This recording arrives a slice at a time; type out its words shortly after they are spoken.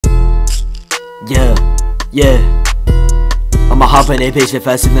Yeah. I'ma hop in that bitch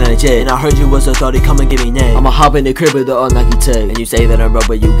faster than a jet. And I heard you was a thought, come and give me neck. I'ma hop in the crib with the all Nike tech. And you say that I'm broke,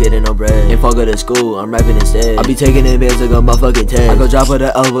 but you getting no bread. And fuck her to school, I'm rapping instead. I be taking in bands like a motherfucking test. I go drop her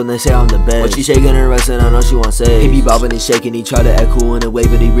the elbow and they say I'm the best. When she shaking her ass and I know she want sex. He be bobbing and shaking, he try to act cool in a way,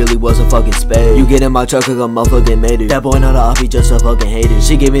 but he really was a fucking spade. You get in my truck like a motherfucking mater. That boy not a off, he just a fucking hater.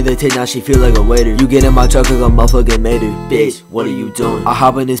 She give me the tit, now she feel like a waiter. You get in my truck like a motherfucking mater. Bitch, what are you doing? I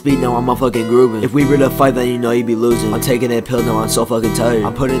hop in this beat, now I'm motherfucking grooving. If we were to fight, then you know you be losing. I'm taking that pill, now I'm so fucking tired.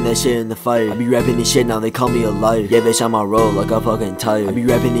 I'm putting that shit in the fire. I be rapping this shit, now they call me a liar. Yeah, bitch, I'm on roll like I'm fucking tired. I be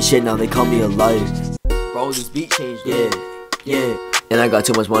rapping this shit, now they call me a liar. Bro, this beat changed, yeah. And I got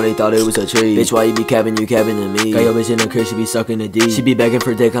too much money, thought it was a treat. Bitch, why you be capping, you capping to me? Got your bitch in her crib, she be sucking the D. She be begging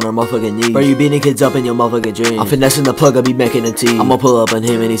for dick on her motherfucking knees. Bro, you beating kids up in your motherfucking dreams. I'm finessing the plug, I be making a tea. I'ma pull up on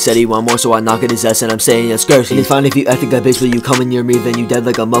him and he said he want more, so I knock at his ass and I'm saying yeah, skirsy. And it's fine if you act like that bitch, but you come near me, then you dead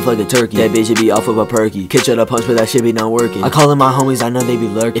like a motherfucking turkey. That bitch should be off of a perky. Kid shut a punch, but that shit be not working. I call in my homies, I know they be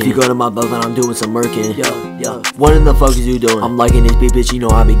lurking. If you go to my block, then I'm doing some murking. Yo, what in the fuck is you doing? I'm liking this beat, bitch, you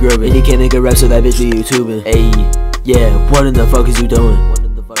know I be gripping. And he can't make a rap, so that bitch be YouTubing. Ayy, yeah, what in the fuck is you doing?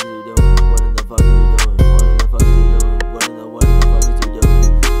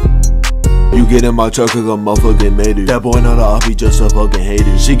 You get in my truck like a motherfucking mater. That boy not a off, he just a fucking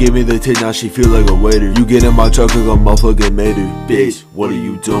hater. She give me the tit, now she feel like a waiter. You get in my truck like a motherfucking mater. Bitch, what are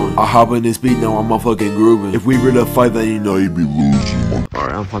you doing? I hop in this beat, now I'm motherfucking grooving. If we were to fight, then you know you be losing.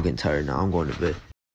 Alright, I'm fucking tired now, I'm going to bed.